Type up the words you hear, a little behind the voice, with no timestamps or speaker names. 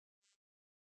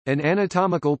An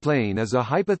anatomical plane is a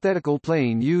hypothetical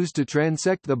plane used to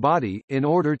transect the body, in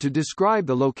order to describe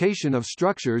the location of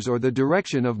structures or the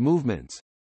direction of movements.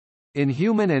 In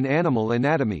human and animal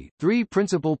anatomy, three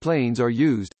principal planes are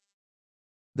used.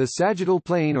 The sagittal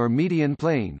plane or median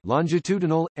plane,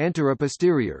 longitudinal,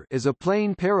 anteroposterior, is a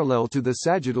plane parallel to the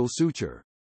sagittal suture.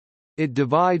 It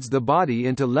divides the body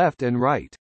into left and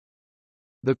right.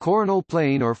 The coronal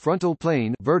plane or frontal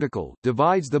plane, vertical,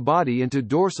 divides the body into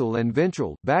dorsal and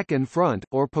ventral, back and front,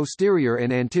 or posterior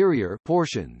and anterior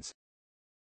portions.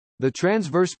 The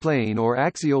transverse plane or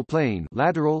axial plane,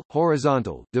 lateral,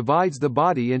 horizontal, divides the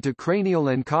body into cranial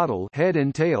and caudal, head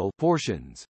and tail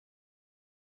portions.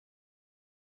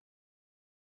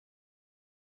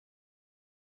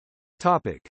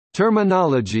 Topic: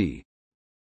 Terminology.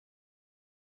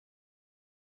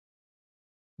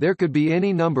 There could be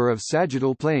any number of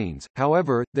sagittal planes,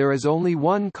 however, there is only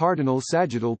one cardinal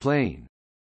sagittal plane.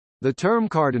 The term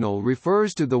cardinal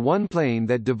refers to the one plane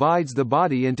that divides the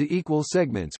body into equal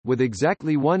segments, with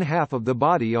exactly one half of the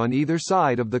body on either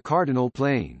side of the cardinal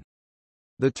plane.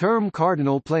 The term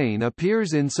cardinal plane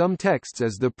appears in some texts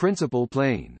as the principal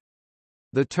plane.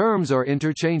 The terms are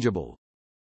interchangeable.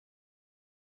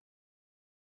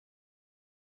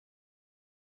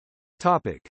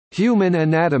 Topic: Human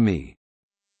anatomy.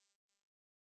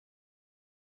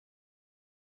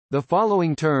 The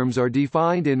following terms are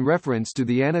defined in reference to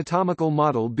the anatomical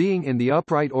model being in the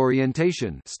upright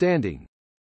orientation, standing.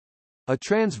 A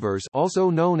transverse,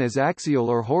 also known as axial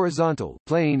or horizontal,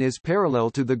 plane is parallel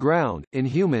to the ground. In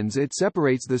humans it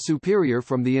separates the superior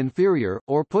from the inferior,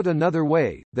 or put another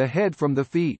way, the head from the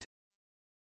feet.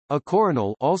 A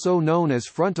coronal, also known as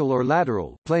frontal or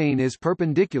lateral, plane is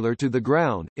perpendicular to the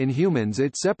ground. In humans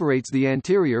it separates the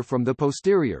anterior from the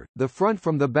posterior, the front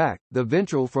from the back, the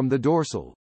ventral from the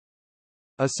dorsal.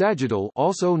 A sagittal,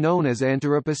 also known as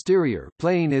anteroposterior,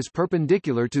 plane is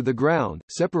perpendicular to the ground,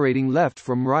 separating left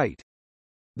from right.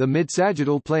 The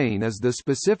midsagittal plane is the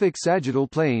specific sagittal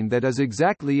plane that is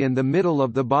exactly in the middle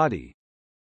of the body.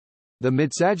 The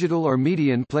midsagittal or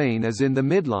median plane is in the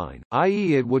midline,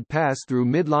 i.e. it would pass through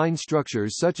midline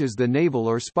structures such as the navel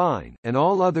or spine, and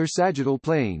all other sagittal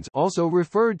planes, also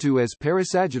referred to as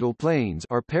parasagittal planes,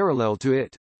 are parallel to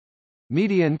it.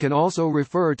 Median can also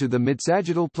refer to the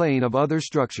midsagittal plane of other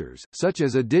structures, such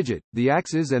as a digit. The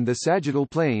axis and the sagittal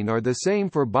plane are the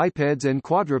same for bipeds and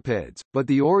quadrupeds, but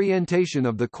the orientation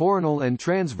of the coronal and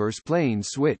transverse planes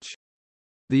switch.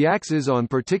 The axes on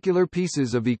particular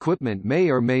pieces of equipment may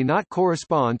or may not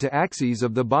correspond to axes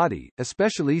of the body,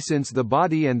 especially since the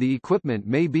body and the equipment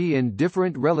may be in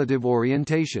different relative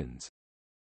orientations.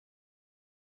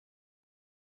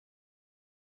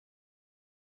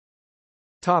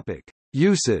 Topic: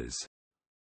 Uses.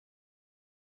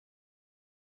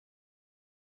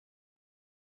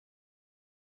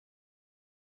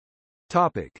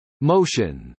 Topic: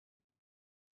 Motion.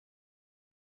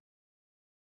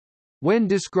 When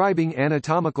describing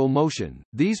anatomical motion,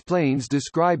 these planes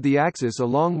describe the axis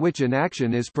along which an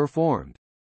action is performed.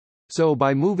 So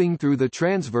by moving through the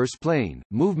transverse plane,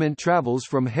 movement travels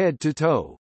from head to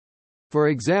toe. For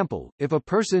example, if a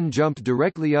person jumped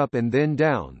directly up and then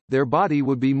down, their body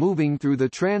would be moving through the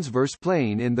transverse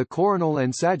plane in the coronal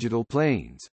and sagittal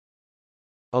planes.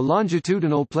 A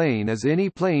longitudinal plane is any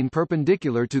plane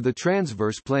perpendicular to the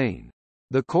transverse plane.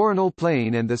 The coronal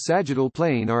plane and the sagittal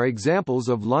plane are examples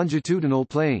of longitudinal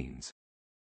planes.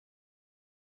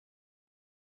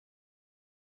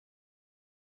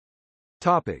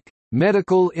 Topic: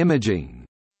 Medical imaging.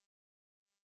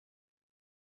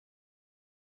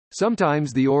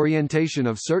 Sometimes the orientation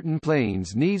of certain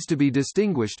planes needs to be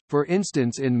distinguished, for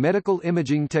instance in medical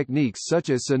imaging techniques such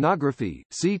as sonography,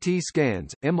 CT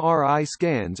scans, MRI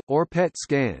scans, or PET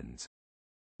scans.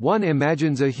 One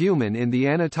imagines a human in the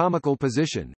anatomical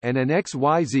position, and an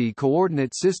XYZ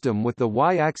coordinate system with the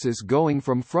y-axis going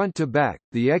from front to back,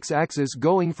 the x-axis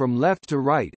going from left to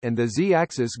right, and the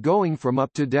z-axis going from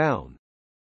up to down.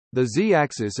 The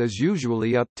z-axis is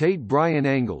usually up Tate-Bryan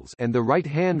angles, and the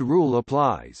right-hand rule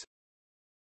applies.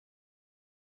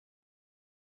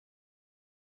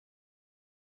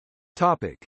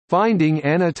 Topic: Finding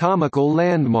anatomical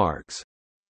landmarks.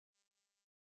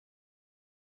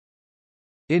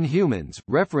 In humans,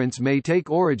 reference may take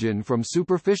origin from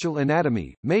superficial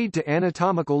anatomy, made to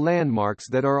anatomical landmarks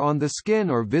that are on the skin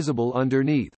or visible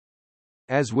underneath.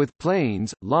 As with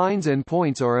planes, lines and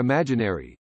points are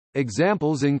imaginary.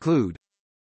 Examples include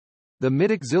the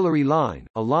mid-axillary line,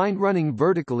 a line running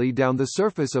vertically down the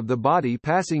surface of the body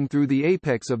passing through the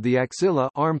apex of the axilla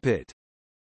armpit.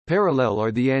 parallel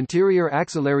are the anterior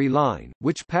axillary line,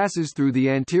 which passes through the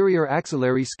anterior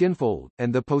axillary skinfold,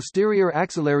 and the posterior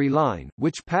axillary line,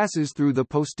 which passes through the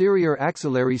posterior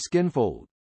axillary skinfold.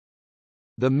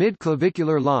 The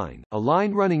mid-clavicular line, a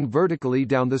line running vertically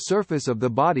down the surface of the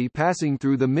body passing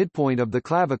through the midpoint of the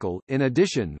clavicle. In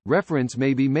addition, reference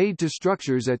may be made to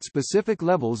structures at specific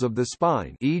levels of the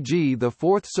spine, e.g. the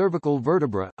fourth cervical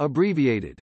vertebra,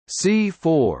 abbreviated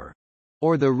C4,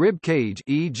 or the rib cage,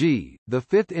 e.g., the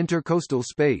fifth intercostal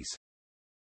space.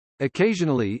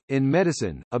 Occasionally, in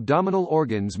medicine, abdominal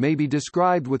organs may be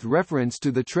described with reference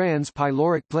to the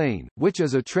trans-pyloric plane, which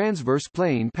is a transverse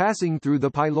plane passing through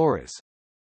the pylorus.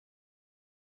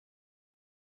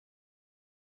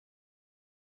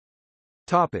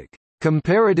 Topic: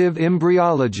 Comparative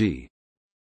embryology.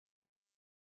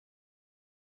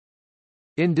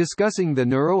 In discussing the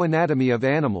neuroanatomy of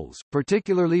animals,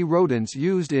 particularly rodents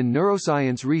used in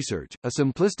neuroscience research, a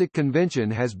simplistic convention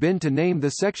has been to name the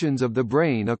sections of the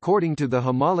brain according to the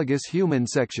homologous human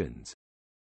sections.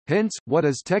 Hence, what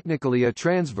is technically a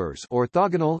transverse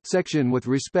orthogonal section with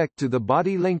respect to the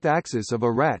body length axis of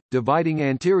a rat, dividing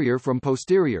anterior from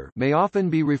posterior, may often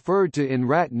be referred to in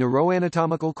rat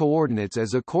neuroanatomical coordinates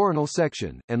as a coronal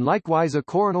section, and likewise a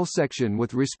coronal section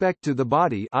with respect to the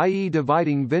body, i.e.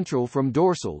 dividing ventral from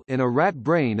dorsal, in a rat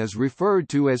brain is referred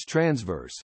to as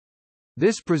transverse.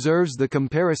 This preserves the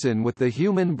comparison with the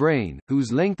human brain,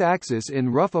 whose length axis in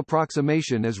rough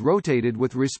approximation is rotated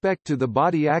with respect to the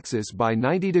body axis by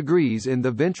 90 degrees in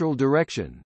the ventral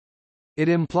direction. It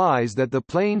implies that the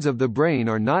planes of the brain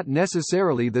are not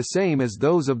necessarily the same as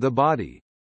those of the body.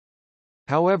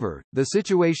 However, the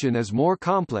situation is more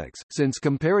complex, since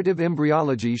comparative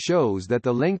embryology shows that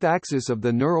the length axis of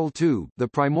the neural tube, the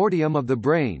primordium of the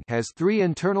brain, has three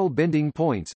internal bending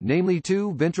points, namely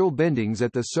two ventral bendings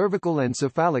at the cervical and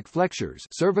cephalic flexures,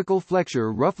 cervical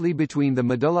flexure roughly between the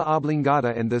medulla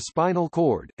oblongata and the spinal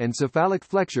cord, and cephalic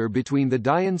flexure between the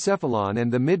diencephalon and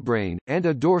the midbrain, and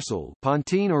a dorsal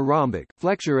pontine or rhombic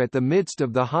flexure at the midst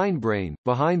of the hindbrain,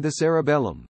 behind the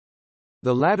cerebellum.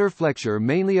 The latter flexure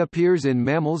mainly appears in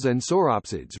mammals and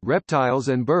sauropsids, reptiles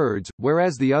and birds,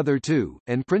 whereas the other two,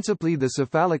 and principally the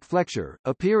cephalic flexure,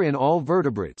 appear in all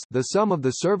vertebrates. The sum of the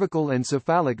cervical and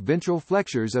cephalic ventral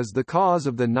flexures is the cause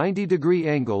of the 90-degree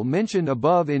angle mentioned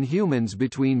above in humans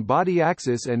between body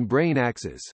axis and brain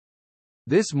axis.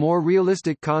 This more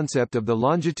realistic concept of the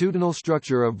longitudinal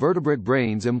structure of vertebrate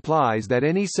brains implies that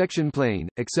any section plane,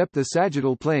 except the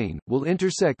sagittal plane, will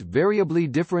intersect variably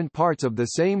different parts of the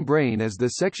same brain as the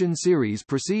section series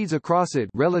proceeds across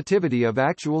it. Relativity of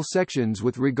actual sections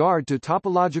with regard to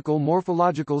topological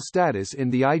morphological status in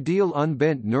the ideal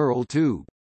unbent neural tube.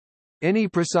 Any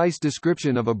precise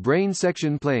description of a brain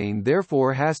section plane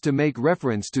therefore has to make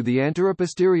reference to the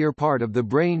anteroposterior part of the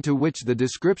brain to which the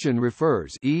description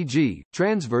refers, e.g.,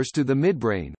 transverse to the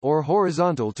midbrain, or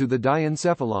horizontal to the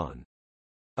diencephalon.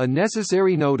 A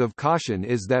necessary note of caution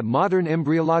is that modern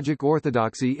embryologic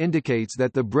orthodoxy indicates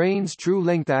that the brain's true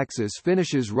length axis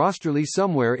finishes rostrally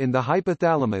somewhere in the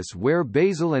hypothalamus where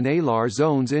basal and alar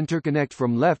zones interconnect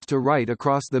from left to right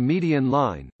across the median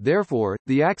line. Therefore,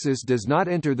 the axis does not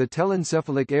enter the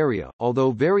telencephalic area,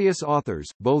 although various authors,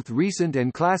 both recent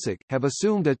and classic, have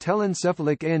assumed a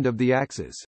telencephalic end of the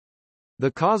axis. The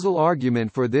causal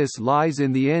argument for this lies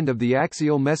in the end of the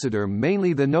axial mesoderm,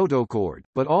 mainly the notochord,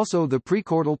 but also the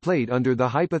precordial plate under the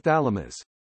hypothalamus.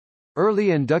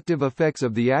 Early inductive effects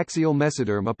of the axial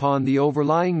mesoderm upon the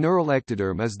overlying neural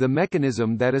ectoderm is the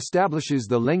mechanism that establishes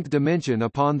the length dimension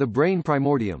upon the brain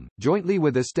primordium, jointly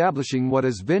with establishing what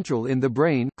is ventral in the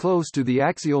brain close to the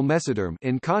axial mesoderm,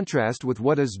 in contrast with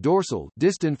what is dorsal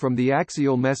distant from the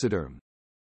axial mesoderm.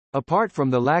 Apart from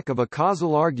the lack of a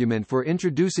causal argument for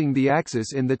introducing the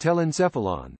axis in the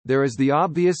telencephalon, there is the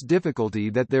obvious difficulty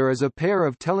that there is a pair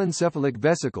of telencephalic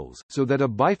vesicles, so that a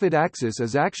bifid axis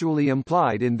is actually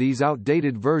implied in these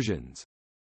outdated versions.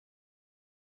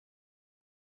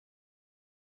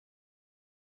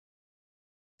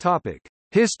 Topic: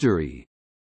 History.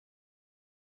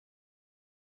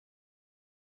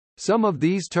 Some of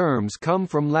these terms come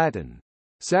from Latin.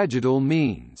 Sagittal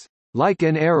means like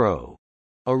an arrow,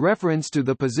 a reference to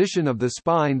the position of the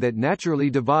spine that naturally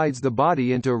divides the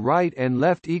body into right and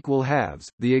left equal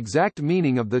halves, the exact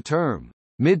meaning of the term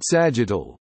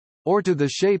mid-sagittal, or to the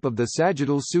shape of the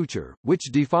sagittal suture,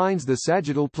 which defines the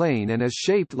sagittal plane and is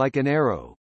shaped like an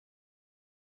arrow.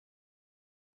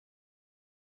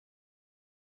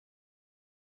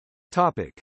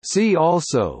 Topic. See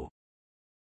also: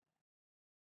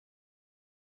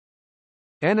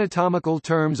 Anatomical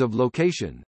terms of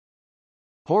location,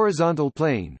 horizontal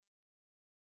plane,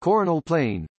 coronal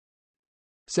plane,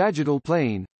 sagittal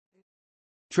plane,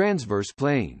 Transverse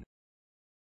plane.